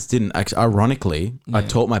 my parents didn't. Actually, ironically, I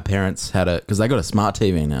taught my parents how to, because they got a smart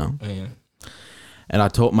TV now, Oh, yeah. and I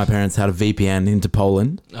taught my parents how to VPN into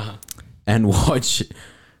Poland Uh-huh. and watch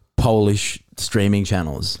Polish streaming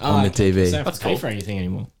channels on the okay. TV. So I don't have to pay for anything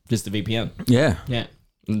anymore. Just the VPN. Yeah. Yeah.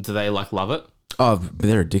 Do they like love it? Oh,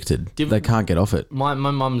 they're addicted. They can't get off it. My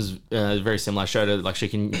mum's very similar. I showed her like she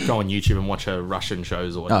can go on YouTube and watch her Russian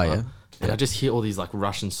shows or whatever. Oh, yeah. And I just hear all these like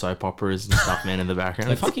Russian soap operas and stuff, man, in the background.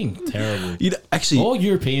 They're fucking terrible. You know, actually, All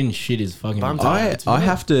European shit is fucking. I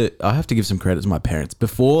have to give some credit to my parents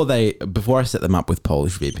before I set them up with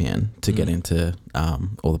Polish VPN to get into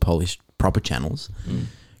all the Polish proper channels,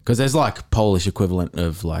 because there's like Polish equivalent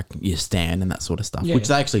of like your Stan and that sort of stuff, which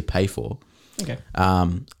they actually pay for. Okay.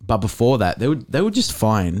 But before that, they would just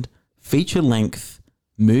find feature length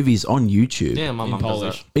movies on YouTube Yeah, my In mum does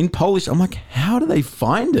Polish. that. in Polish. I'm like, how do they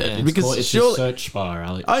find it? Yeah, because It's a surely search bar,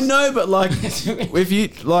 Alex. I know, but like if you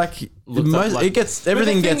like, most, like- it gets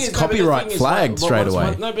everything gets copyright flagged straight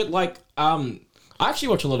away. No, but like, I actually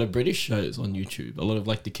watch a lot of British shows on YouTube. A lot of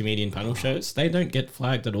like the comedian panel shows. They don't get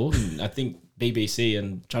flagged at all. And I think BBC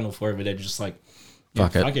and Channel 4 over there just like,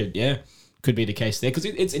 Fuck it. Yeah, could be the case there because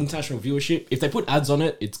it's international viewership. If they put ads on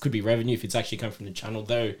it, it could be revenue. If it's actually come from the channel,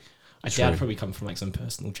 though, I doubt it'd probably come from like some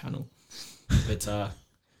personal channel. But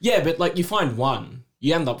yeah, but like you find one,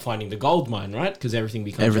 you end up finding the gold mine, right? Because everything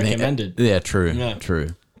becomes recommended. Yeah, true. Yeah. True.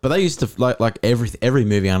 But they used to like every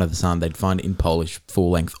movie under the sun they'd find in Polish full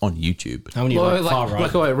length on YouTube. How many Well, far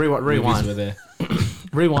right wait, movies rewind. were there?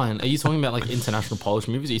 Rewind. Are you talking about like international Polish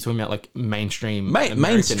movies? Or are you talking about like mainstream? American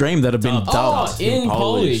Mainstream that have been Oh, dubbed. in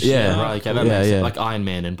Polish. Yeah. Right, okay, that Yeah, makes sense. yeah. Like Iron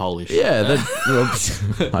Man in Polish. Yeah, well,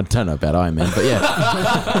 I don't know about Iron Man, but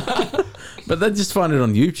yeah. But they just find it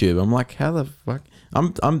on YouTube. I'm like, how the fuck?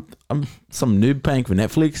 I'm some noob paying for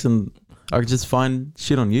Netflix, and I could just find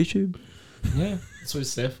shit on YouTube. Yeah, that's what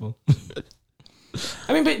it's there for.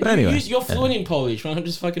 I mean, but anyway, you're fluent in Polish. Why not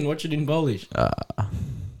just fucking watch it in Polish?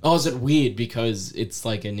 Oh, is it weird because it's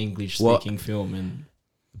like an English-speaking film and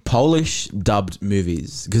Polish dubbed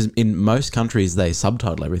movies, because in most countries they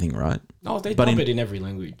subtitle everything, right? they But dub in- it in every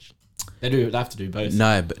language. They have to do both.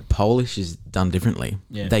 No, but Polish is done differently.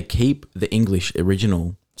 Yeah. They keep the English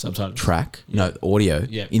original Subtitles. track, audio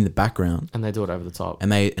Yeah. in the background, And they do it over the top.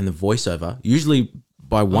 and the voiceover usually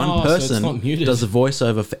by one Oh, so it's person not muted. does a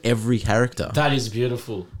voiceover for every character. That is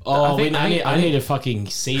beautiful. Oh, I need to fucking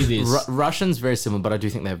see this. Russian's very similar, but I do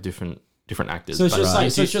think they have different actors. So it's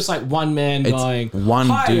But, just like one man It's going, one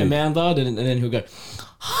 "Hi, dude." Amanda," and then he'll go,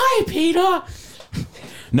 "Hi, Peter.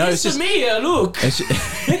 No, It's it's just me. Look."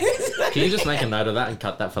 Can you just make a note of that and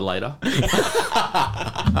cut that for later,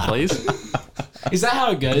 please? Is that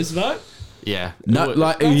how it goes, though? Yeah. no, Do it.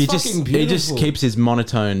 like That's he just fucking he just beautiful. keeps his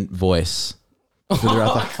monotone voice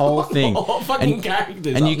throughout the whole thing. Oh, fucking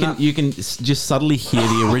characters. And you can just subtly hear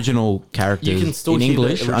the original characters You can still in hear the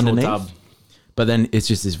English original underneath, dub. but then it's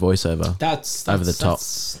just his voiceover. That's over the top.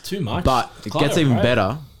 That's too much. But it Clive, gets even right?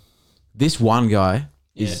 better. This one guy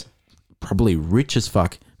is probably rich as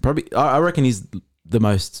fuck. Probably, I reckon he's the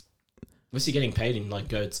most What's he getting paid in, like,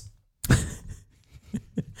 goats?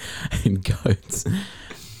 in goats.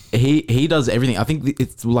 He does everything. I think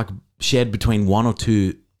it's like shared between one or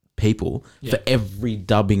two people for every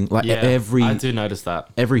dubbing, like Yeah, every I do notice that.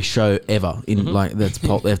 every show ever in like that's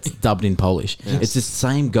dubbed in Polish. It's the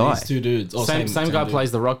same guy. These two dudes. Oh, Same guy dude.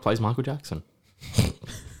 plays The Rock, plays Michael Jackson.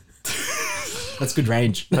 That's good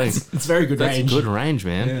range. It's very good That's range. good range,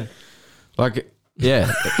 man. Like,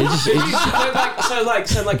 yeah,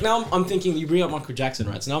 So now I'm thinking you bring up Michael Jackson,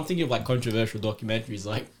 right? So now I'm thinking of like controversial documentaries,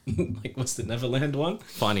 like what's the Neverland one?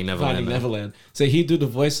 Finding Neverland. Finding Neverland. So he'd do the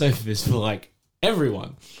voiceovers for like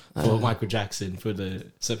everyone, for Michael Jackson, for the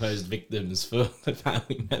supposed victims, for the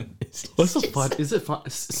family members. What's the fun? Is it fun?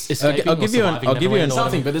 Okay, I'll give you an-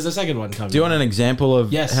 Something, but there's a second one coming. do you want an example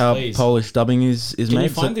of Yes, how please. Polish dubbing is Can made? you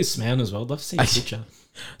find this man as well? I'd love to see a picture.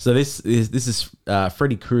 So this is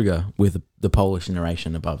Freddy Krueger with the Polish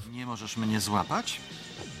narration above. Nie możesz mnie złapać?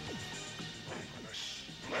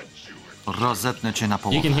 Rozetnę cię na You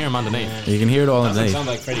połowę. can hear him underneath. You can hear it all Doesn't underneath. sound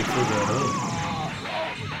like Freddy Krueger at all.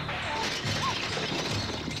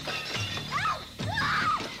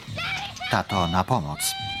 Tato, na pomoc.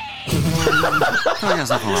 To ja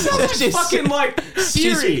zawołam policję. Fucking like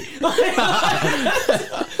Siri.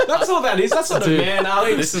 That's all that is. That's not Dude, a man,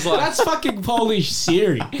 Alex. this is like- that's fucking Polish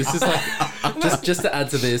Siri. This is like just to add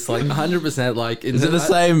to this, like 100%. Like, Is it the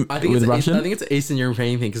same I think with it's Russian? I think it's an Eastern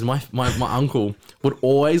European thing because my uncle would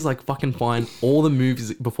always like fucking find all the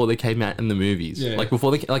movies before they came out in the movies, Yeah. like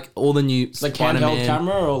before they like all the new Like Spider-Man handheld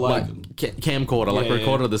camera or like camcorder, like Yeah,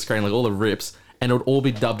 recorder of the screen, like all the rips, and it would all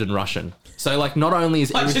be dubbed in Russian. So like not only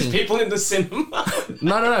is like just everything people in the cinema.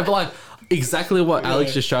 no, but like exactly what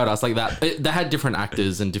Alex just showed us, like that. They had different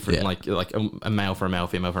actors and different like a male for a male,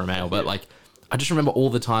 female for a male. But like, I just remember all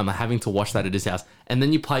the time having to watch that at his house, and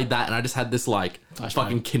then you played that, and I just had this like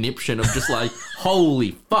fucking conniption of just like,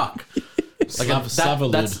 holy fuck. Like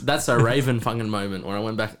that's a Raven fucking moment where I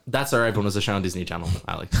went back. That's a Raven was a show on Disney Channel,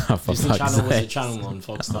 Alex. Oh, for Disney fuck's Channel was a sake. channel on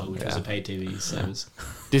Foxtel, which was a pay TV service.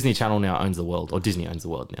 Disney Channel now owns the world, or Disney owns the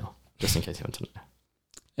world now. Just in case you want to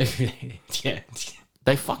know, Yeah,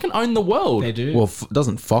 they fucking own the world. they do. Well,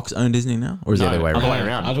 doesn't Fox own Disney now, or is it the other way other around? way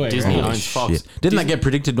around. Other way Disney around. owns Fox. Shit. Didn't that get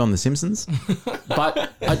predicted on The Simpsons?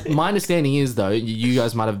 But my understanding is, though, you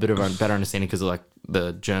guys might have a bit of a better understanding because of like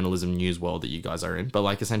the journalism news world that you guys are in. But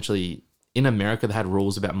like essentially, in America, they had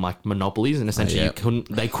rules about like monopolies, and essentially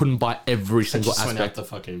they couldn't buy every single just went out aspect. the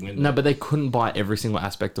fucking window. No, but they couldn't buy every single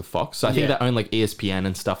aspect of Fox. So I think Yeah. they own like ESPN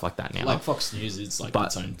and stuff like that now. like Fox News is like But-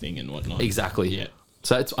 its own thing and whatnot. exactly. Yeah.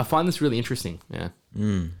 So I find this really interesting. Yeah.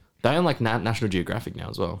 They own like National Geographic now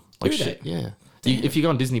as well. Like Do they? shit. Yeah. If you go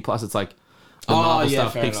on Disney Plus, it's like the Oh, Marvel yeah,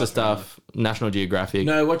 stuff, fair Pixar enough, fair stuff, National Geographic.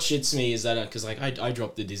 No, what shits me is that because like I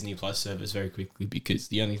dropped the Disney Plus service very quickly because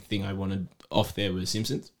the only thing I wanted off there was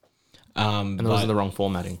Simpsons. And it was in the wrong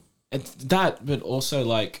formatting. It's that, but also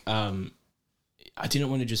like I didn't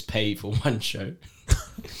want to just pay for one show.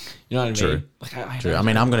 You know what I True. mean? Like I True. I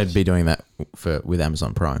mean, I'm going to be doing that with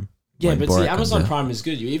Amazon Prime. yeah, when but Borat see, comes Amazon out. Prime is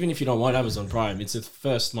good. Even if you don't want Amazon Prime, it's the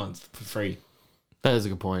first month for free. That is a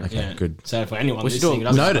good point. Okay, Yeah, good. So for anyone We should do listening, a-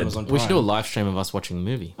 who doesn't have noted. Amazon Prime, We should do a live stream of us watching the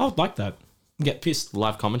movie. I would like that. Get pissed.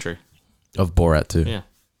 Live commentary. Of Borat too. Yeah.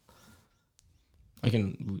 I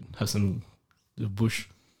can have some bush.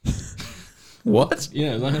 What?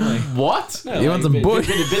 Yeah, like What? no, You want some bush?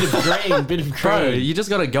 Bit of grain, bit of Bro, grain. you just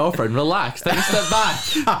got a girlfriend. Relax. Take a step back.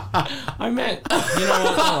 I meant, you know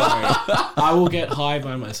what? Don't worry. I will get high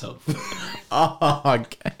by myself. Oh,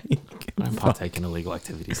 okay. Don't partake in illegal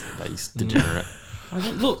activities. That you degenerate.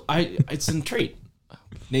 Look, it's a treat.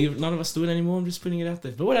 None of us do it anymore. I'm just putting it out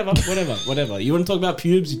there. But whatever. You want to talk about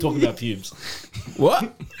pubes? You talk about pubes.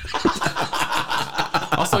 What?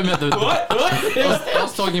 I was talking about the What? I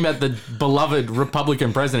was talking about the beloved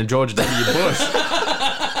Republican President George W. Bush.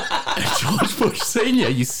 George Bush Sr.,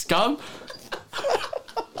 you scum.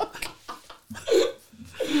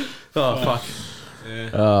 Oh, fuck.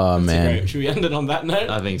 Oh man. Great. Should we end it on that note?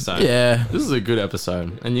 I think so. Yeah. This is a good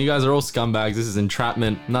episode. And you guys are all scumbags. This is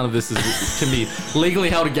entrapment. None of this can be legally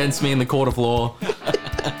held against me in the court of law.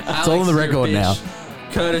 It's all on the record now.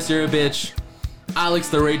 Curtis, you're a bitch. Alex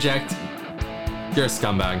the reject. You're a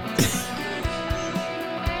scumbag.